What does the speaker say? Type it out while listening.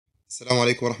السلام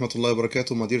عليكم ورحمة الله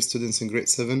وبركاته. My dear students in grade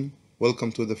 7, welcome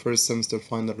to the first semester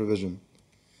final revision.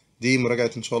 دي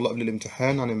مراجعة إن شاء الله قبل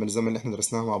الامتحان عن الملزمة اللي احنا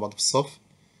درسناها مع بعض في الصف.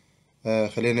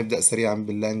 خلينا نبدأ سريعا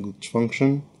بالlanguage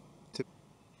function.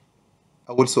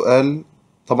 أول سؤال،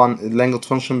 طبعا language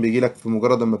function بيجيلك في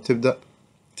مجرد ما بتبدأ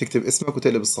تكتب اسمك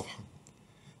وتقلب الصفحة.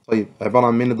 طيب، عبارة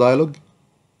عن mini dialogue.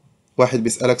 واحد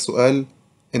بيسألك سؤال،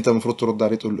 انت المفروض ترد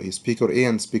عليه تقول له ايه؟ speaker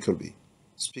A and speaker B.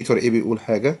 speaker A بيقول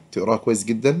حاجة تقراها كويس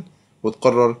جدا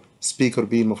وتقرر speaker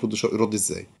B المفروض يرد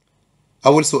ازاي.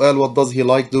 أول سؤال، what does he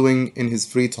like doing in his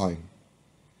free time?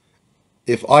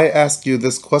 If I ask you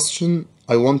this question,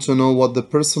 I want to know what the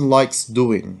person likes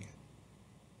doing.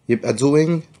 يبقى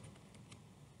doing,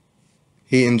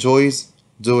 he enjoys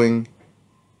doing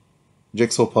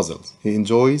jigsaw puzzles. He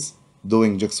enjoys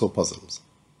doing jigsaw puzzles.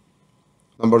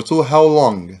 Number two, how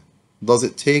long does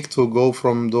it take to go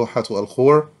from دوحة to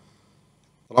الخور?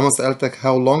 طالما سألتك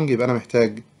how long يبقى أنا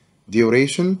محتاج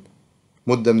duration،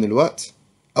 مدة من الوقت،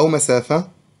 أو مسافة،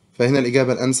 فهنا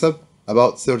الإجابة الأنسب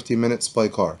about 30 minutes by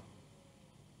car.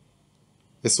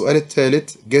 السؤال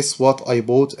الثالث، guess what I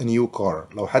bought a new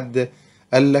car. لو حد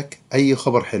قال لك أي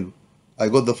خبر حلو، I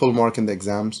got the full mark in the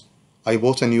exams, I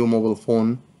bought a new mobile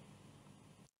phone،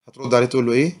 هترد عليه تقول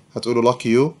له إيه؟ هتقول له lucky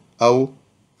you، أو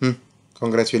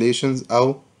congratulations،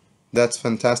 أو that's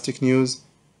fantastic news،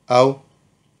 أو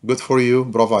good for you،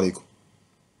 برافو عليكم.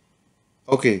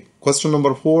 Okay, question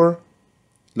number 4.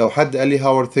 لو حد قال لي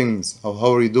how are things أو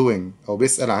how are you doing أو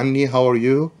بيسأل عني how are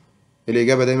you،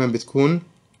 الإجابة دايما بتكون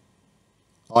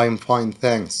I'm fine,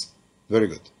 thanks. Very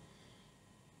good.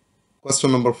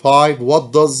 Question number 5.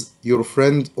 What does your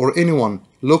friend or anyone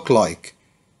look like?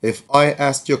 If I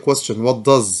ask you a question, what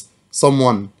does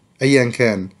someone أيا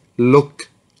كان look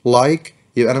like،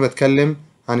 يبقى أنا بتكلم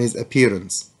عن his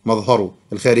appearance، مظهره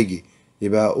الخارجي.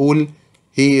 يبقى أقول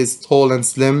he is tall and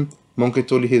slim. ممكن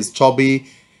تقول he is chubby.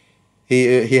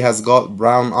 He has got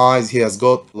brown eyes. He has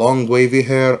got long wavy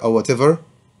hair أو whatever.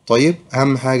 طيب،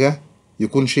 أهم حاجة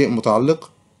يكون شيء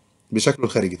متعلق بشكله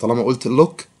الخارجي. طالما قلت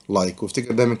look like،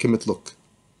 وافتكر دايما كلمة look.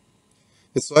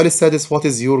 السؤال السادس، what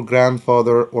is your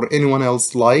grandfather or anyone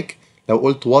else like. لو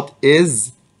قلت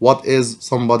what is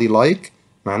somebody like،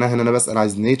 معناها ان انا بسأل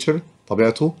عايز nature،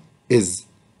 طبيعته، is،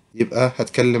 يبقى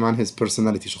هتكلم عن his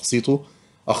personality، شخصيته.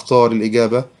 اختار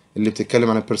الإجابة اللي بتتكلم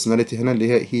عن personality هنا اللي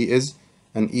هي he is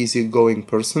an easy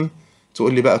going person.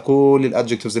 تقول لي بقى كل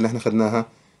الادجectives اللي احنا خدناها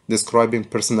describing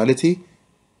personality،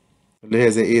 اللي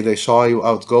هي زي ايه؟ زي shy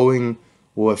و outgoing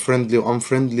و friendly و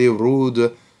unfriendly و rude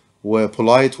و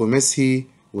polite و messy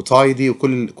و tidy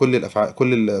وكل الافعال،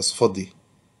 كل الصفات دي.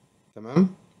 تمام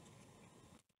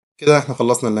كده احنا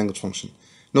خلصنا اللانجوج فانكشن.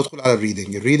 ندخل على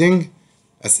الريدنج. الريدنج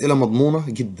اسئله مضمونه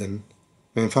جدا،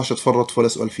 ما ينفعش تفرط ولا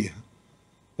سؤال فيها.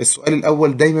 السؤال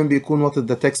الاول دايما بيكون what is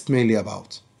the text mainly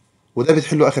about، وده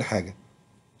بتحله اخر حاجه،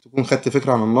 تكون خدت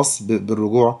فكره عن النص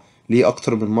بالرجوع ليه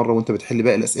اكتر من مره وانت بتحل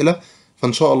باقي الاسئله.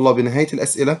 فان شاء الله بنهايه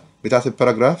الاسئله بتاعه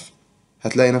الباراجراف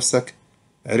هتلاقي نفسك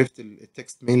عرفت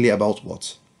التكست mainly about what،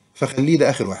 فخليه ده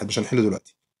اخر واحد مش هنحله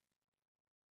دلوقتي.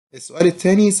 السؤال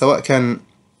التاني سواء كان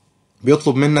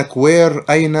بيطلب منك where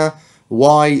أين،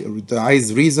 why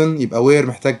عايز reason، يبقى where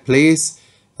محتاج place،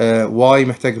 why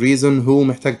محتاج reason، who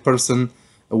محتاج person،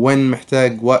 when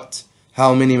محتاج what،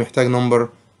 how many محتاج number،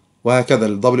 وهكذا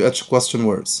ال WH question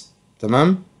words.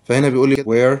 تمام؟ فهنا بيقول لي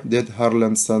where did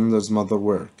Harlan Sanders mother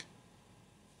work.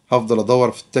 هفضل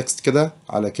ادور في التكست كده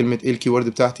على كلمة ايه الكيورد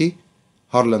بتاعتي،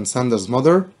 هارلاند ساندرز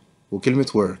mother وكلمة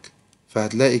work،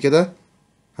 فهتلاقي كده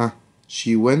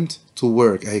she went to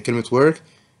work اهي كلمة work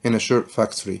in a shirt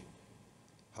factory.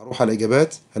 هروح على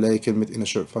الإجابات هلاقي كلمة in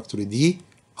a shirt factory دي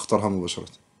اختارها مباشرة.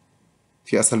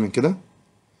 في أسهل من كده؟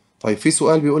 طيب، في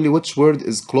سؤال بيقول لي which word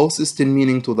is closest in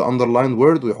meaning to the underlined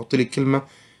word، ويحط لي الكلمة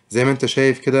زي ما انت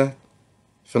شايف كده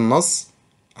في النص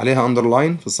عليها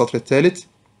underline في السطر الثالث،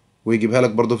 ويجيبها لك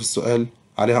برضو في السؤال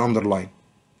عليها underline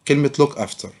كلمة look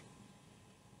after.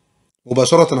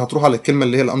 مباشرة هتروح على الكلمة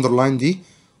اللي هي الاندرلاين دي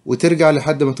وترجع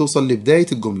لحد ما توصل لبداية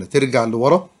الجملة، ترجع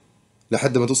لورا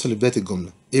لحد ما توصل لبداية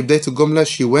الجملة. ايه بداية الجملة؟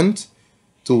 she went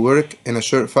to work in a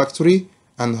shirt factory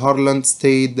and Harlan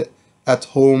stayed at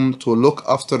home to look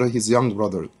after his young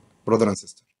brother and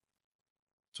sister.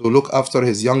 to look after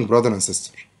his young brother and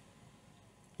sister.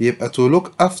 يبقى to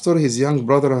look after his young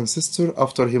brother and sister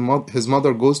after his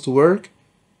mother goes to work،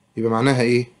 يبقى معناها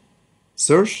ايه؟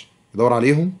 search يدور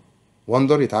عليهم،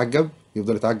 wonder يتعجب،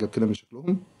 يفضل يتعجب كده من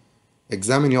شكلهم،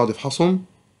 examine يقعد يفحصهم،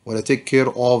 ولا take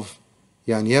care of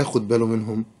يعني ياخد باله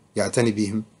منهم، يعتني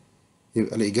بيهم.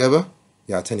 يبقى الإجابة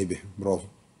يعتني بهم. برافو.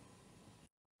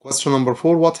 question number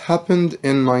 4. what happened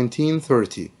in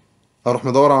 1930. هروح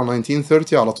مدور على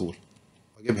 1930 على طول،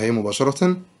 أجيبها ايه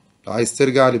مباشرة لو عايز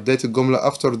ترجع لبداية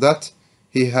الجملة after that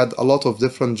he had a lot of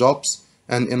different jobs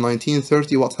and in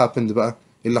 1930 what happened بقى؟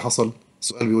 ايه اللي حصل؟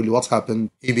 السؤال بيقول لي what happened?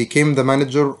 He became the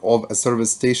manager of a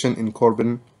service station in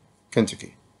Corbin,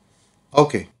 Kentucky.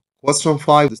 Okay. Question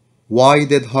 5. Why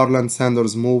did Harlan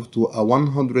Sanders move to a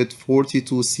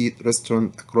 142-seat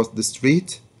restaurant across the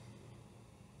street?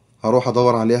 هروح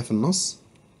أدور عليها في النص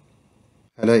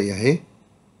هلاقي أهي.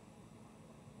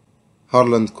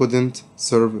 Harlan couldn't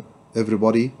serve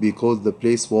everybody because the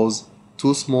place was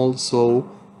too small, so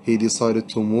he decided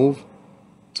to move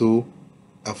to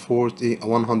a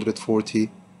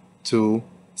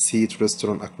 142-seat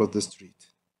restaurant across the street.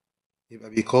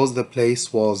 يبقى because the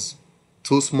place was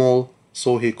too small,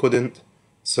 so he couldn't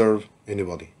serve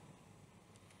anybody.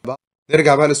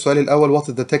 نرجع بقى للسؤال الأول. What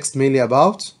is the text mainly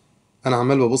about؟ أنا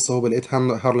عمال ببص أهو لقيت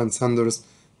هارلاند ساندرز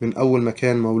من أول ما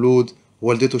كان مولود،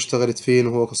 والدته اشتغلت فين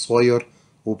وهو كان صغير،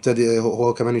 وابتدى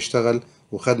هو كمان يشتغل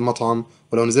وخد مطعم،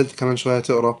 ولو نزلت كمان شوية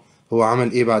تقرا هو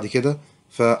عمل إيه بعد كده.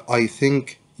 ف I think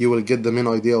you will get the main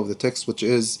idea of the text which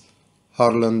is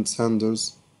Harlan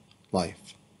Sanders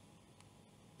life.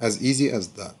 As easy as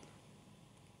that.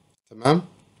 تمام؟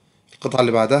 القطعة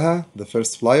اللي بعدها the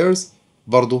first flyers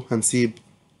برضو هنسيب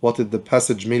what is the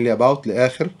passage mainly about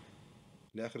لآخر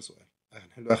سؤال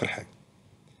هنحله آخر حاجة.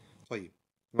 طيب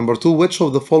number 2 which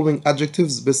of the following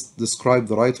adjectives best describe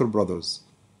the writer brothers؟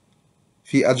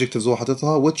 في adjectives هو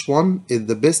حاططها which one is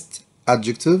the best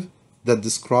adjective that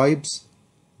describes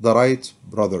the Wright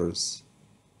brothers؟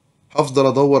 هفضل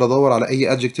أدور على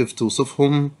أي adjective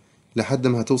توصفهم لحد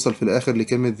ما هتوصل في الآخر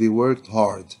لكلمة they worked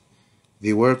hard.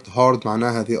 they worked hard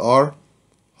معناها they are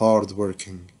hard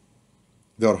working.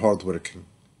 they are hard working.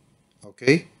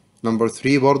 Okay. Number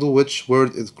 3 برضو which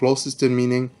word is closest in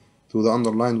meaning to the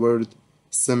underlined word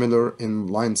similar in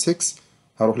line 6؟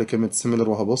 هروح لكلمة similar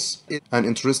وهبص. An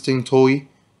interesting toy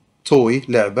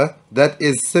لعبة that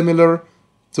is similar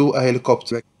to a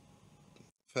helicopter.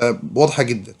 فواضحة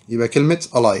جدا يبقى كلمة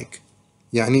alike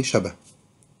يعني شبه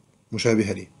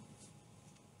مشابهة ليه.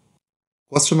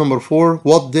 Question number 4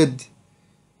 what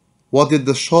did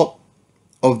the shop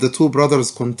of the two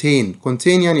brothers contain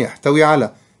يعني يحتوي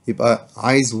على، يبقى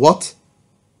عايز what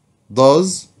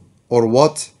does or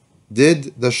what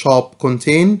did the shop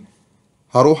contain.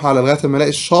 هروح على لغاية ما الاقي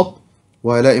الشوب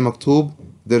وهلاقي مكتوب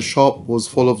their shop was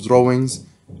full of drawings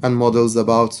and models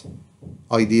about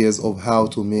ideas of how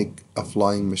to make a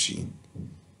flying machine.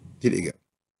 دي الإجابة.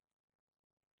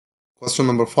 Question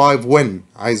number 5 when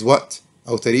عايز وقت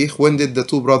أو تاريخ. when did the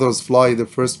two brothers fly their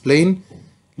first plane؟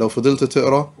 لو فضلت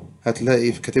تقرأ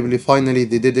هتلاقي كاتب لي finally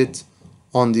they did it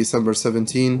on December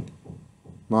 17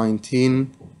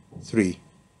 1903.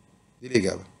 دي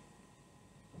الإجابة.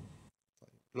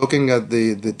 looking at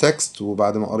the text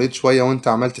وبعد ما قريت شوية وانت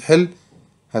عمال تحل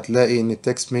هتلاقي ان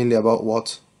التكست mainly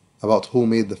about who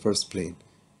made the first plane.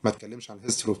 ما اتكلمش عن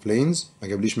history of planes، ما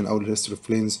جابليش من اول history of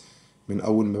planes من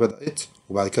اول ما بدأت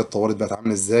وبعد كده اتطورت بقت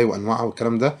عاملة ازاي وانواعها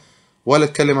والكلام ده، ولا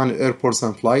اتكلم عن airports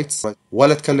and flights،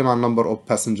 ولا اتكلم عن number of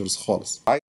passengers خالص.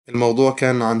 الموضوع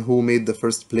كان عن who made the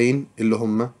first plane اللي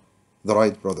هم the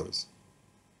Wright brothers.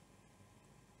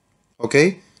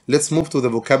 Okay, let's move to the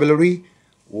vocabulary.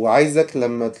 وعايزك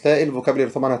لما تلاقي الفوكابلري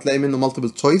طبعا هتلاقي منه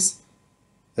multiple choice،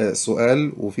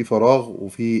 سؤال وفي فراغ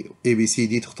وفي A B C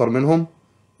D تختار منهم،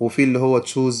 وفي اللي هو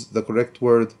choose the correct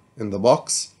word in the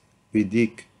box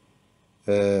بيديك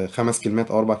 5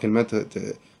 كلمات أو 4 كلمات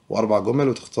وأربع جمل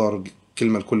وتختار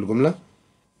كلمة لكل جملة.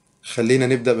 خلينا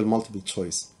نبدأ بالمالتيبل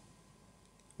choice.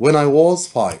 when I was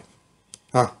 5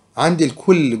 عندي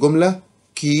لكل جملة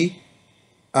key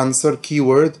answer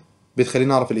keyword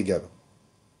بتخليني أعرف الإجابة.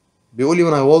 بيقول لي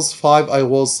when I was 5 I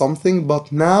was something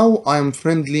but now I am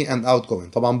friendly and outgoing.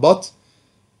 طبعا but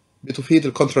بتفيد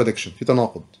ال contradiction في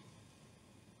تناقض.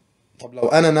 طب لو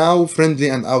أنا now friendly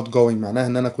and outgoing معناها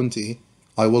إن أنا كنت إيه؟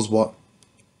 I was what?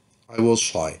 I was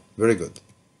shy. Very good.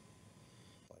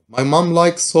 My mom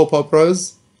likes soap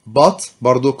operas but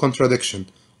برضو contradiction.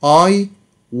 I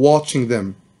watching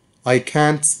them. I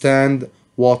can't stand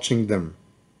watching them.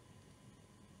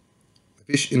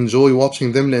 مفيش enjoy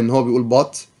watching them لأن هو بيقول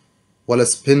but، ولا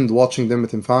spend watching them ما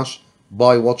تنفعش،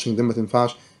 by watching them ما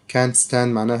تنفعش، can't stand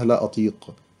معناها لا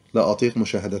أطيق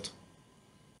مشاهدته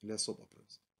اللي هي soap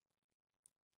operas.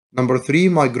 Number 3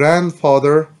 my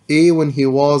grandfather when he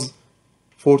was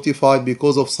 45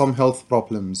 because of some health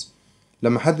problems.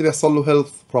 لما حد بيحصل له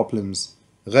health problems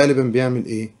غالبا بيعمل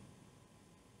ايه؟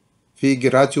 في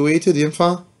graduated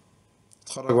ينفع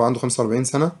اتخرج وعنده 45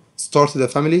 سنة، started a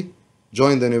family،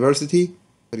 joined the university.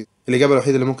 الإجابة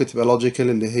الوحيدة اللي ممكن تبقى logical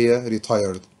اللي هي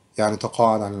retired يعني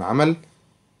تقاعد عن العمل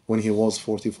when he was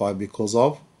 45 because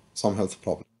of some health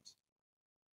problems.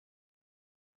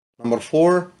 Number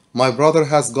 4 my brother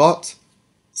has got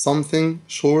something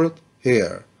short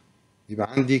hair.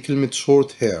 يبقى عندي كلمة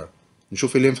short hair.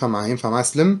 نشوف اللي ينفع معاه. ينفع معاه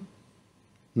slim؟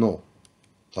 no.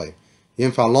 طيب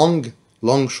ينفع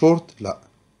long short؟ لا.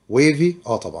 wavy؟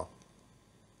 طبعا،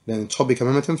 لأن chubby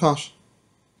كمان ما تنفعش.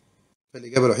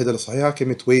 فالإجابة الوحيدة اللي صحيحة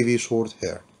كلمة wavy short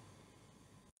hair.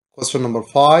 Question number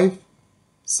 5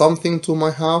 something to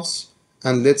my house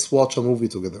and let's watch a movie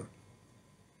together.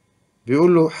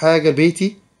 بيقول له حاجة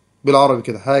بيتي، بالعربي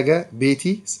كده حاجة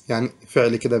بيتي، يعني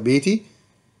فعل كده بيتي،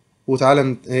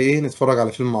 وتعالى نتفرج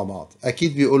على فيلم مع بعض.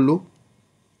 أكيد بيقول له،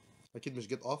 أكيد مش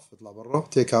get off اطلع بره،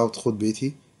 take out خد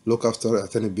بيتي، look after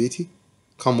اعتني ببيتي،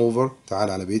 come over تعال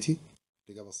على بيتي.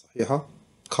 الإجابة الصحيحة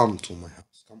come to my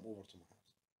house. come over to my house.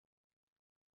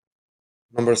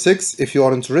 Number 6 if you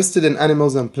are interested in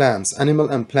animals and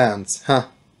plants,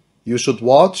 you should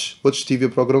watch which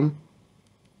TV program?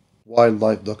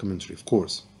 Wildlife documentary, of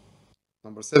course.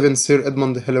 Number 7 Sir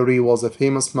Edmund Hillary was a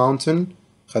famous mountain.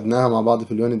 خدناها مع بعض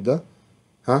في اليونت ده.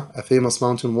 a famous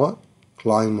mountain what?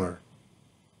 Climber.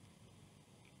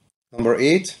 Number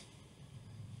 8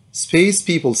 space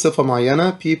people صفة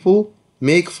معينة. people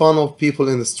make fun of people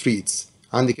in the streets.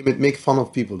 عندي كلمة make fun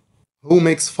of people. Who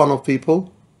makes fun of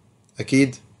people?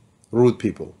 أكيد rude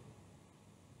people.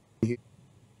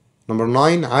 Number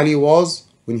 9 Ali was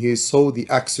when he saw the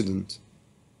accident.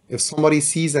 If somebody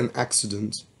sees an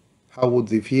accident, how would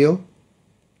they feel?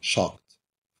 Shocked,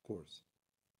 of course.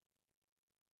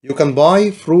 You can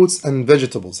buy fruits and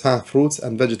vegetables. Fruits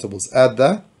and vegetables at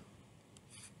the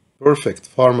perfect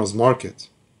farmer's market.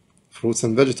 Fruits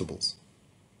and vegetables.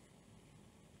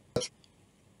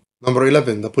 Number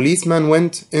 11 the policeman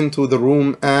went into the room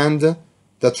and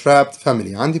the trapped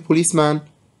family. عندي policeman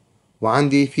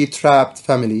وعندي في trapped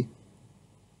family،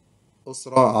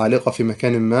 أسرة عالقة في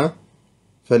مكان ما.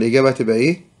 فالإجابة تبقى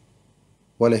إيه؟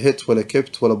 ولا hit ولا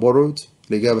kept ولا borrowed.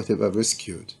 الإجابة تبقى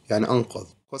rescued، يعني أنقذ.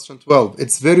 Question 12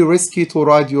 it's very risky to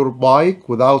ride your bike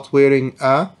without wearing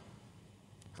a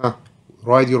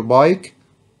ride your bike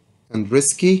and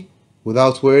risky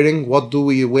without wearing. What do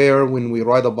we wear when we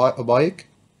ride a bike?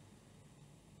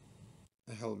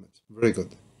 A helmet. Very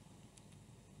good.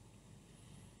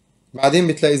 بعدين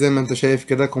بتلاقي زي ما انت شايف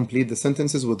كده complete the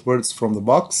sentences with words from the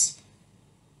box.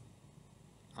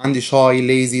 عندي shy,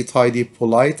 lazy, tidy,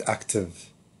 polite, active.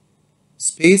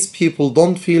 Space people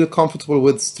don't feel comfortable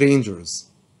with strangers.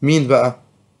 مين بقى؟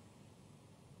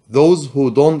 Those who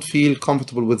don't feel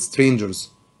comfortable with strangers.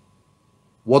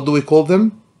 What do we call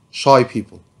them? Shy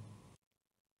people.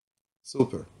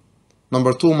 Super.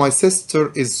 Number 2 my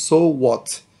sister is so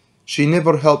what? She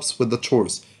never helps with the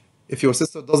chores. If your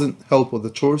sister doesn't help with the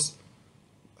chores,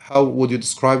 how would you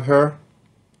describe her?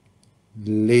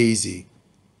 Lazy.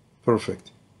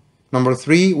 Perfect. Number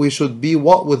 3 we should be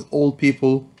what with old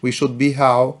people? We should be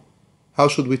how? How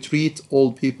should we treat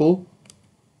old people?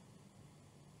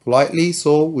 Politely,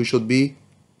 so we should be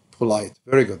polite.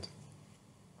 Very good.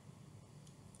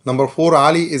 Number 4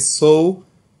 Ali is so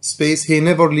space he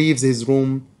never leaves his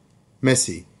room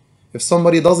messy. If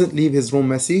somebody doesn't leave his room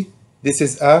messy, this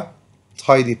is a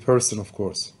tidy person, of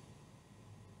course.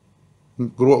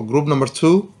 Group number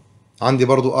 2 عندي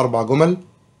برضو 4 جمل.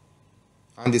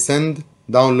 عندي send,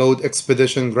 download,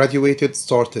 expedition, graduated,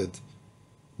 started.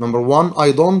 Number 1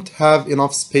 I don't have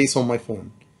enough space on my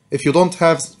phone. If you don't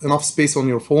have enough space on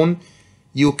your phone,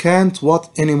 you can't what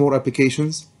any more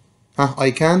applications?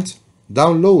 I can't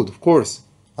download, of course.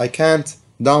 I can't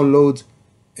download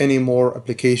any more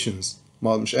applications.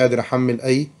 ما مش قادر أحمل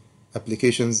أي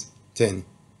applications تاني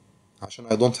عشان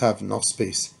I don't have enough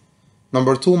space.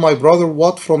 Number 2 my brother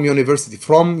what from university?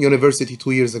 From university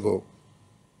 2 years ago.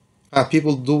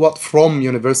 People do what from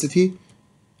university?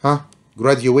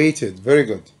 Graduated. Very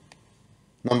good.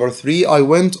 Number 3 I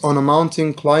went on a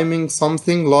mountain climbing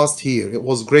something last year. It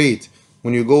was great.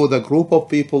 When you go with a group of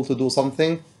people to do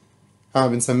something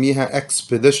بنسميها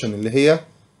expedition اللي هي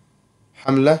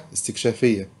حملة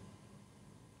استكشافية.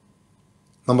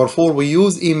 Number 4 we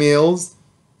use emails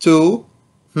to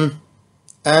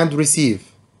and receive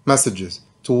messages.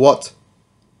 To what?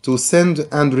 To send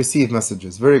and receive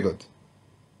messages. Very good.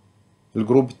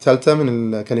 الجروب الثالثة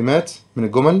من الكلمات من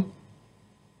الجمل.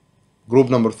 Group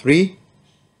number 3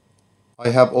 I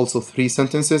have also 3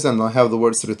 sentences and I have the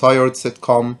words retired,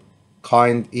 sitcom,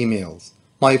 kind, emails.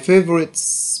 My favorite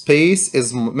space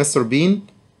is Mr. Bean.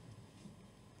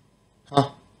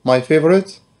 My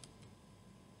favorite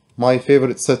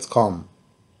sitcom.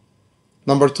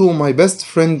 Number 2 my best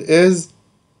friend is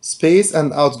space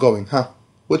and outgoing.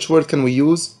 Which word can we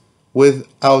use with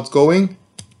outgoing?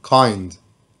 Kind.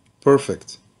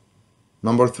 Perfect.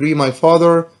 Number 3 my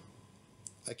father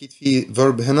أكيد في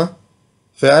verb هنا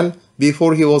فعل.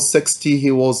 before he was 60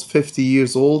 he was 50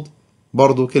 years old.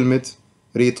 برضو كلمة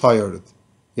retired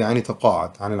يعني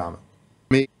تقاعد عن العمل.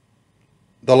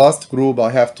 The last group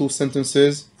I have two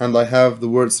sentences and I have the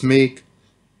words make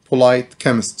polite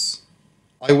chemists.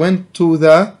 I went to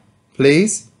the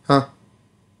place,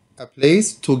 a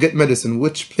place to get medicine.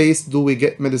 Which place do we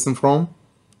get medicine from?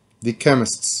 The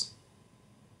chemists.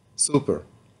 Super.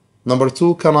 Number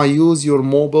two, can I use your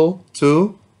mobile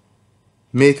to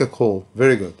make a call?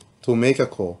 Very good. To make a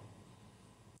call.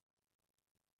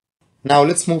 Now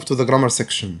let's move to the grammar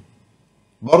section.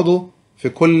 برضو في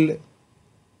كل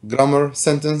grammar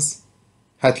sentence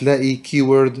هتلاقي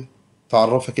keyword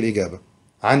تعرفك الإجابة.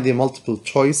 عندي multiple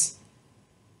choice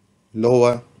اللي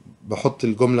هو بحط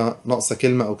الجملة ناقصة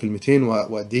كلمة أو كلمتين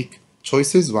وأديك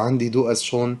choices، وعندي do as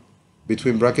shown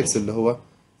between brackets اللي هو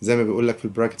زي ما بيقول لك في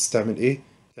البراكتس تعمل إيه،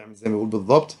 تعمل زي ما بيقول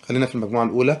بالضبط. خلينا في المجموعة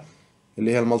الأولى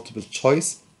اللي هي multiple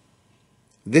choice.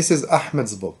 This is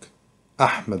Ahmed's book.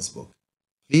 Ahmed's book.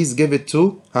 Please give it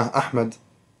to Ahmed.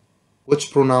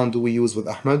 Which pronoun do we use with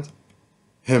Ahmed?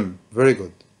 Him. Very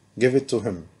good. Give it to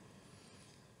him.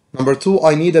 Number two,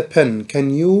 I need a pen. Can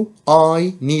you?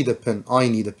 I need a pen. I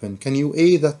need a pen. Can you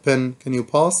A that pen? Can you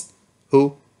pass? Who?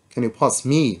 Can you pass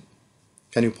me?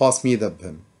 Can you pass me that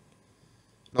pen?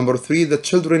 Number three, the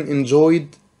children enjoyed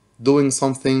doing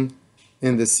something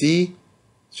in the sea.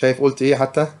 شايف قلت ايه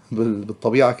حتى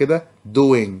بالطبيعة كده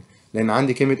doing، لأن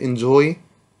عندي كلمة enjoy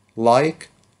like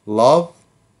love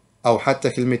أو حتى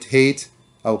كلمة hate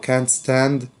أو can't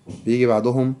stand بيجي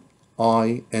بعدهم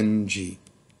ing.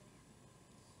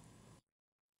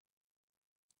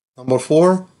 Number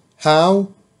four, how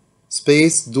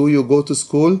space do you go to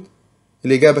school?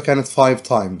 الإجابة كانت 5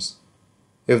 times.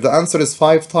 If the answer is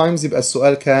 5 times يبقى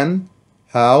السؤال كان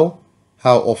how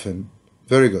often.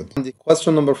 Very good. عندي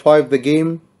question number 5, the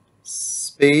game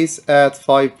space at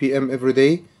 5 p.m. every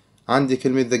day. عندي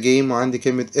كلمة the game وعندي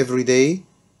كلمة every day،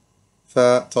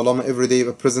 فطالما every day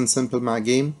يبقى present simple مع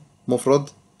game مفرد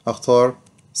أختار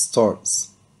starts.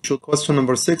 Question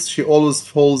number 6, she always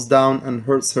falls down and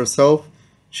hurts herself.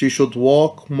 She should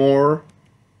walk more.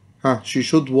 She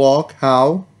should walk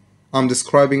how? I'm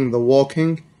describing the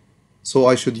walking, so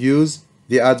I should use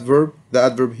the adverb. The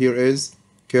adverb here is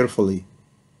carefully.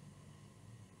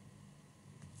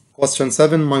 Question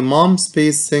 7, my mom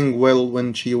space sing well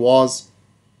when she was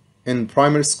in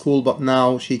primary school but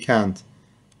now she can't.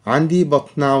 عندي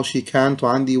but now she can't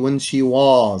وعندي when she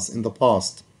was in the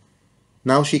past.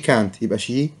 Now she can't يبقى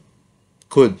she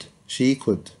could. She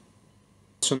could.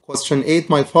 Question 8,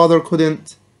 my father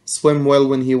couldn't swim well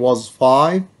when he was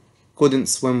 5. Couldn't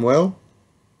swim well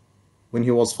when he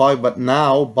was 5 but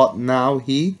now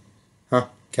he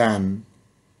can.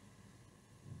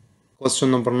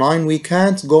 Question number 9, we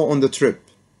can't go on the trip.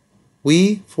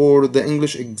 We for the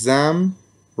English exam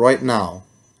right now.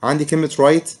 عندي كلمة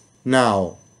right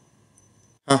now.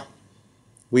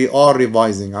 We are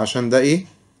revising. عشان ده ايه؟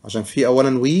 عشان في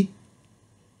أولا we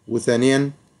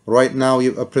وثانيا right now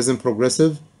يبقى present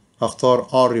progressive، هختار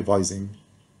are revising.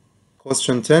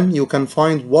 Question 10, you can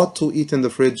find what to eat in the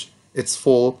fridge. It's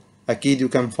full. أكيد you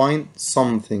can find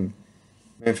something.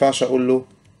 ما ينفعش أقول له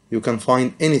you can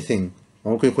find anything.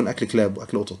 ممكن يكون أكل كلاب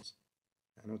وأكل قطط،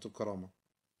 يعني قطط كرامة.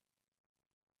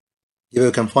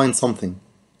 يبقى you can find something.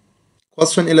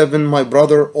 Question 11, my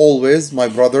brother always. My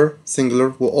brother singular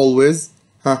will always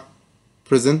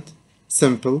present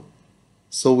simple,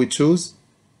 so we choose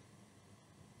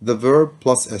the verb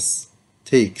plus s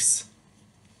takes.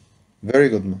 Very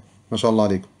good, ما شاء الله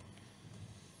عليكم.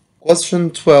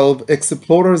 Question 12,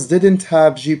 explorers didn't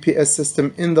have GPS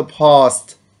system in the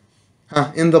past.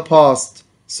 In the past,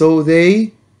 so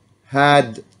they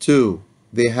had to.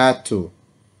 They had to.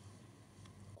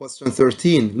 Question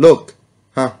 13, look,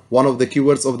 one of the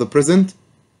keywords of the present.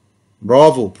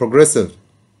 Bravo, progressive.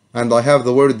 And I have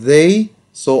the word they,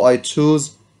 so I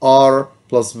choose are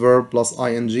plus verb plus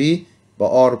ing,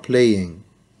 but are playing.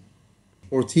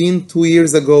 14, 2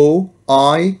 years ago,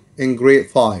 I in grade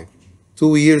 5.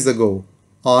 2 years ago,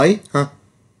 I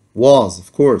was,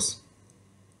 of course.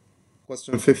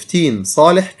 Question 15,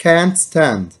 صالح can't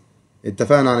stand.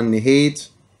 اتفقنا على ان hate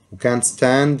و can't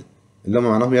stand اللي هم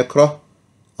معناهم يكره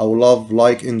أو love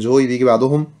like enjoy بيجي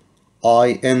بعدهم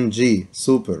ing.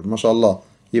 super ما شاء الله.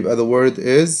 يبقى the word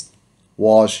is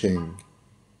washing.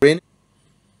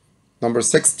 Number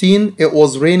 16, it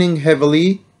was raining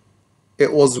heavily.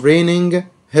 It was raining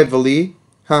heavily.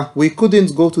 We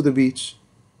couldn't go to the beach.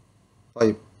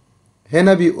 طيب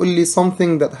هنا بيقول لي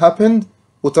something that happened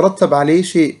وترتب عليه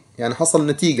شيء، يعني حصل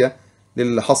نتيجة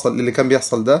للي كان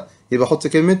بيحصل ده، يبقى احط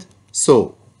كلمة so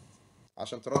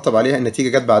عشان ترتب عليها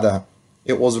النتيجة جت بعدها.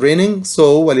 It was raining so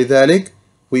ولذلك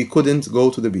we couldn't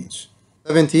go to the beach.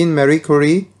 17. Marie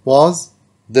Curie was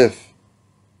deaf.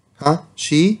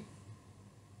 She,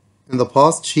 in the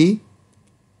past, she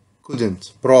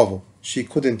couldn't. Bravo. She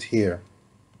couldn't hear.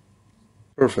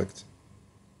 Perfect.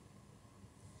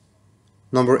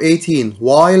 Number 18.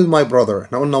 While my brother.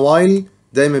 احنا قلنا while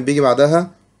دايما بيجي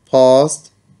بعدها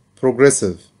past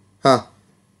progressive.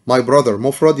 My brother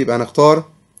مفرد يبقى هنختار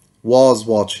was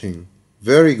watching.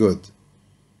 Very good.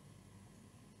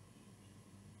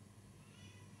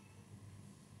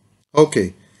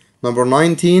 Okay. Number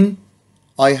 19.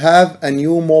 I have a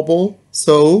new mobile,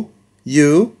 so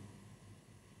you.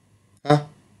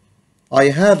 I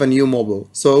have a new mobile,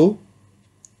 so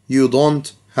you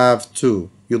don't have to.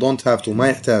 You don't have to. ما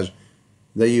يحتاج.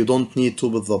 that you don't need to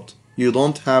بالضبط. You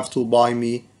don't have to buy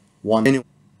me one. Anyway.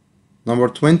 Number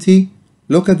 20.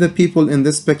 Look at the people in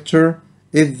this picture.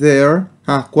 Is there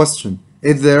question.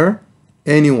 Is there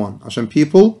anyone? عشان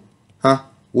people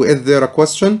و is there a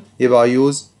question يبقى I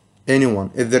use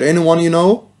anyone. Is there anyone you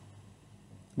know?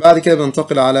 بعد كده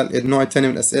بننتقل على النوع الثاني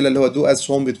من الأسئلة اللي هو do as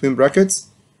shown between brackets.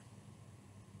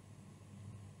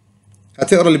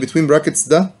 هتقرا اللي between brackets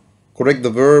ده correct the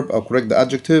verb أو correct the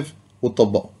adjective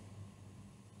وتطبقه.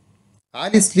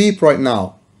 علي sleep right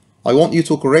now. I want you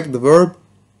to correct the verb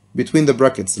between the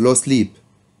brackets اللي هو sleep.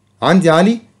 عندي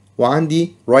علي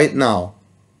وعندي right now.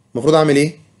 المفروض أعمل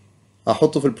إيه؟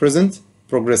 أحطه في present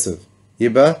progressive.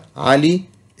 يبقى علي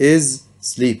is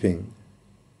sleeping.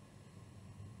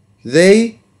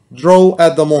 They draw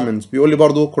at the moment. بيقول لي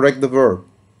برضو correct the verb.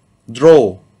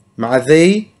 Draw مع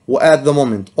they و at the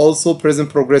moment. Also present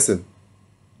progressive.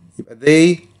 يبقى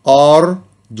they are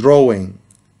drawing.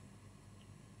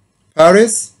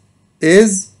 Paris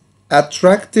is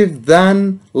attractive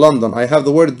than London. I have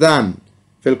the word than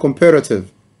في ال comparative.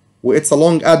 و it's a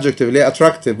long adjective اللي هي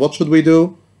attractive. What should we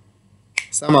do?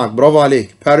 سامعك برافو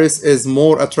عليك. Paris is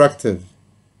more attractive.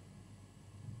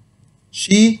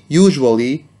 She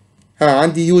usually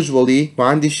عندي usually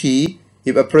وعندي she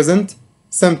يبقى present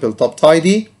simple. طب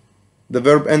tidy the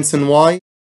verb ends in y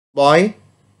by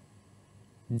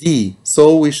d.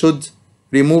 So we should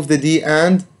remove the d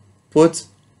and put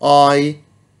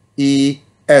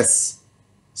I-E-S.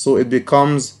 So it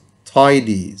becomes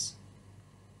tidies.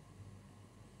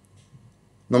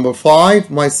 Number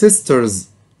 5, my sisters,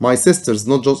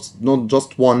 not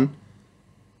just one.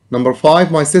 Number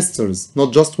 5, my sisters,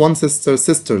 not just one sister,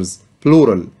 sisters,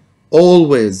 plural.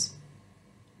 Always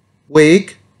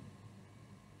wake.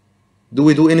 Do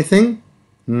we do anything?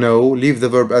 No, leave the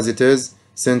verb as it is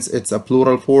since it's a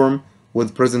plural form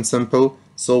with present simple,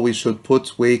 so we should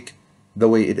put wake the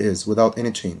way it is without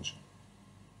any change.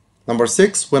 Number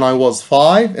 6, when I was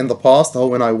 5 in the past, or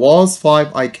when I was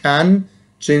 5, I can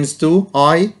change to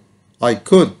I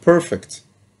could. Perfect.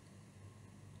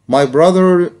 My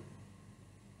brother.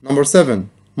 Number 7,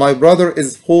 my brother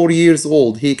is 4 years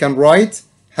old. He can write.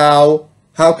 How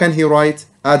can he write?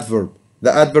 Adverb.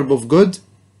 The adverb of good?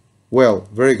 Well,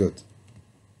 very good.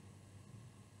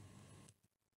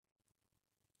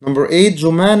 Number 8,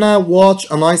 Jumana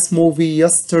watched a nice movie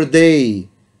yesterday.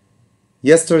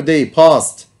 Yesterday,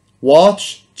 past.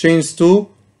 Watch, changed to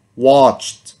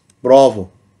watched.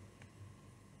 Bravo.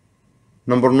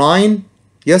 Number 9,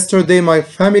 yesterday my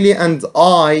family and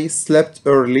I slept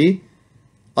early.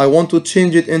 I want to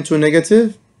change it into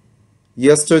negative.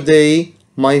 Yesterday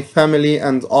my family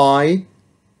and I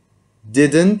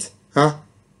didn't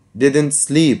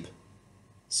sleep.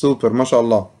 Super,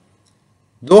 mashallah.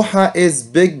 Doha is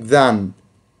big than.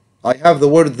 I have the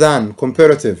word than,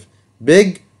 comparative.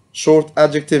 Big, short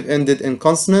adjective ended in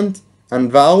consonant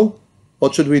and vowel.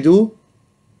 What should we do?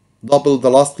 Double the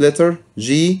last letter,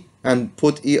 G, and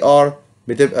put ER,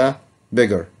 بتبقى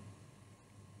bigger.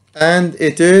 And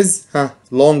it is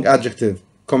long adjective,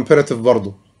 comparative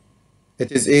برضو.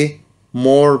 It is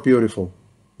more beautiful.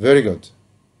 Very good.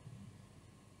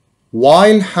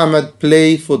 While حمد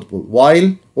play football.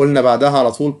 While قلنا بعدها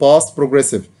على طول past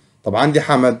progressive. طب عندي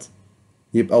حمد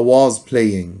يبقى was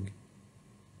playing.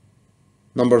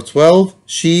 Number 12,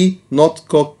 she not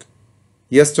cook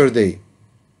yesterday.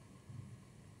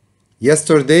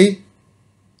 Yesterday,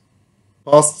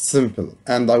 past simple.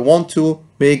 And I want to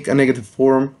make a negative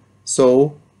form,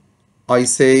 so I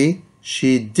say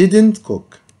she didn't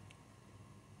cook.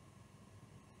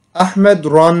 Ahmed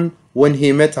ran when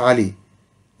he met Ali.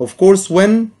 Of course,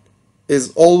 when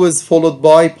is always followed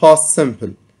by past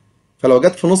simple. فلو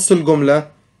جت في نص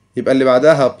الجملة يبقى اللي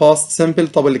بعدها past simple.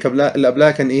 طب اللي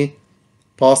قبلها كان ايه؟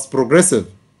 past progressive.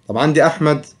 طب عندي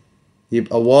أحمد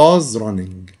يبقى was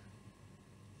running.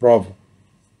 Bravo.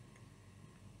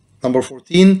 Number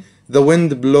 14, the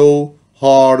wind blow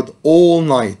hard all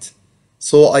night.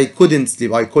 So I couldn't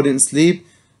sleep. I couldn't sleep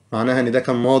معناها ان ده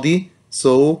كان ماضي.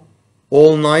 So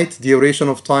all night duration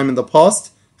of time in the past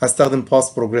هستخدم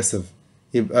past progressive.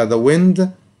 يبقى the wind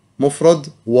مفرد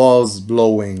was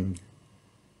blowing.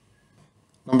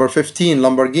 Number 15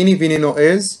 Lamborghini Veneno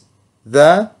is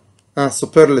the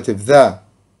superlative. the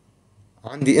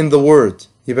عندي in the word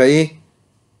يبقى ايه؟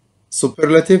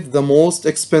 superlative the most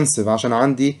expensive عشان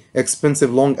عندي expensive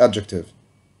long adjective.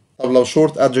 طب لو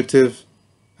short adjective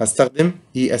هستخدم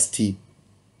est.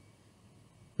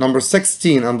 Number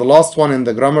 16 and the last one in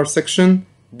the grammar section.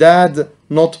 Dad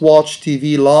not watch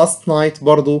TV last night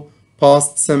برضو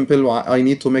past simple. I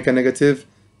need to make a negative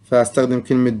فهستخدم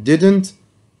كلمة didn't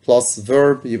plus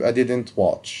verb يبقى didn't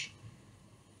watch.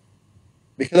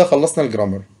 بكده خلصنا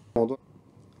الجرامر.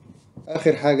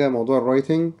 آخر حاجة موضوع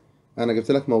الرايتنج. أنا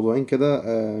جبت لك موضوعين كده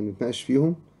نتناقش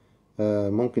فيهم.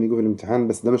 ممكن يجوا في الامتحان،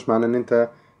 بس ده مش معناه إن أنت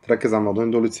تركز على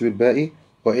الموضوعين دول وتسيب الباقي،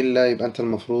 وإلا يبقى أنت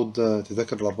المفروض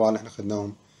تذاكر الأربعة اللي إحنا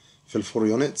خدناهم في الفور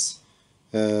يونتس.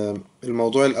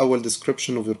 الموضوع الأول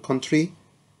description of your country،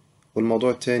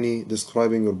 والموضوع التاني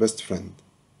describing your best friend.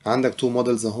 عندك تو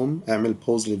مودلز اهم، اعمل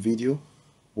بوز للفيديو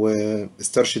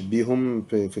واسترشد بيهم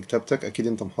في كتابتك. أكيد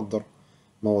أنت محضر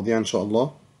مواضيع إن شاء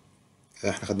الله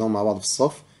احنا خدناهم مع بعض في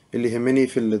الصف. اللي يهمني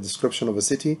في ال description of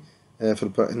a city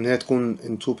ان هي تكون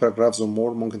in 2 paragraphs or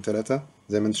more، ممكن 3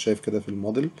 زي ما انت شايف كده في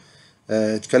الموديل.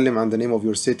 اتكلم عن the name of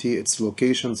your city, its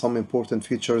location, some important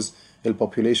features،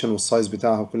 population والسايز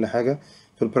بتاعها وكل حاجة.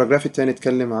 في الباراجراف التاني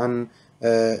اتكلم عن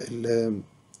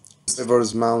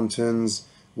rivers, mountains,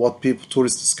 what people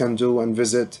tourists can do and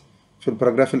visit. في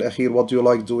الباراجراف الأخير what do you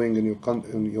like doing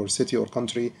in your city or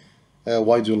country,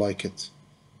 why do you like it.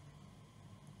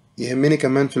 يهمني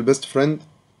كمان في البيست فريند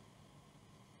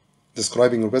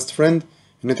describing your best friend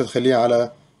ان انت تخليه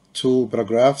على 2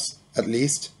 paragraphs at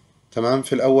least. تمام.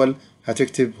 في الاول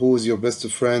هتكتب who is your best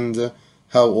friend,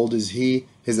 how old is he,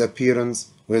 his appearance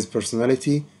و his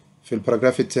personality. في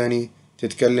الباراجراف الثاني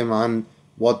تتكلم عن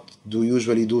what do you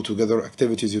usually do together,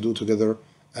 activities you do together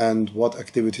and what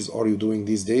activities are you doing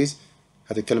these days.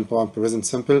 هتتكلم طبعا present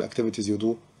simple activities you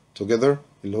do together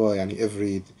اللي هو يعني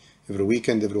every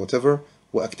weekend every whatever،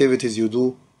 و activities you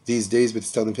do these days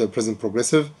بتستخدم فيها present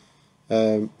progressive.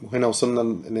 وهنا وصلنا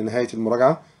لنهاية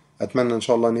المراجعة. أتمنى إن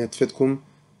شاء الله إن هي تفيدكم،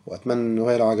 وأتمنى إن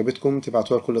هي لو عجبتكم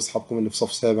تبعتوها لكل أصحابكم اللي في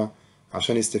صف سابع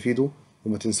عشان يستفيدوا.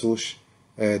 وما تنسوش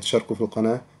تشاركوا في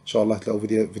القناة. إن شاء الله هتلاقوا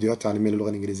فيديوهات تعليمية للغة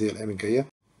الإنجليزية الأيام الجاية.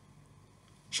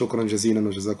 شكرا جزيلا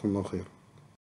وجزاكم الله خير.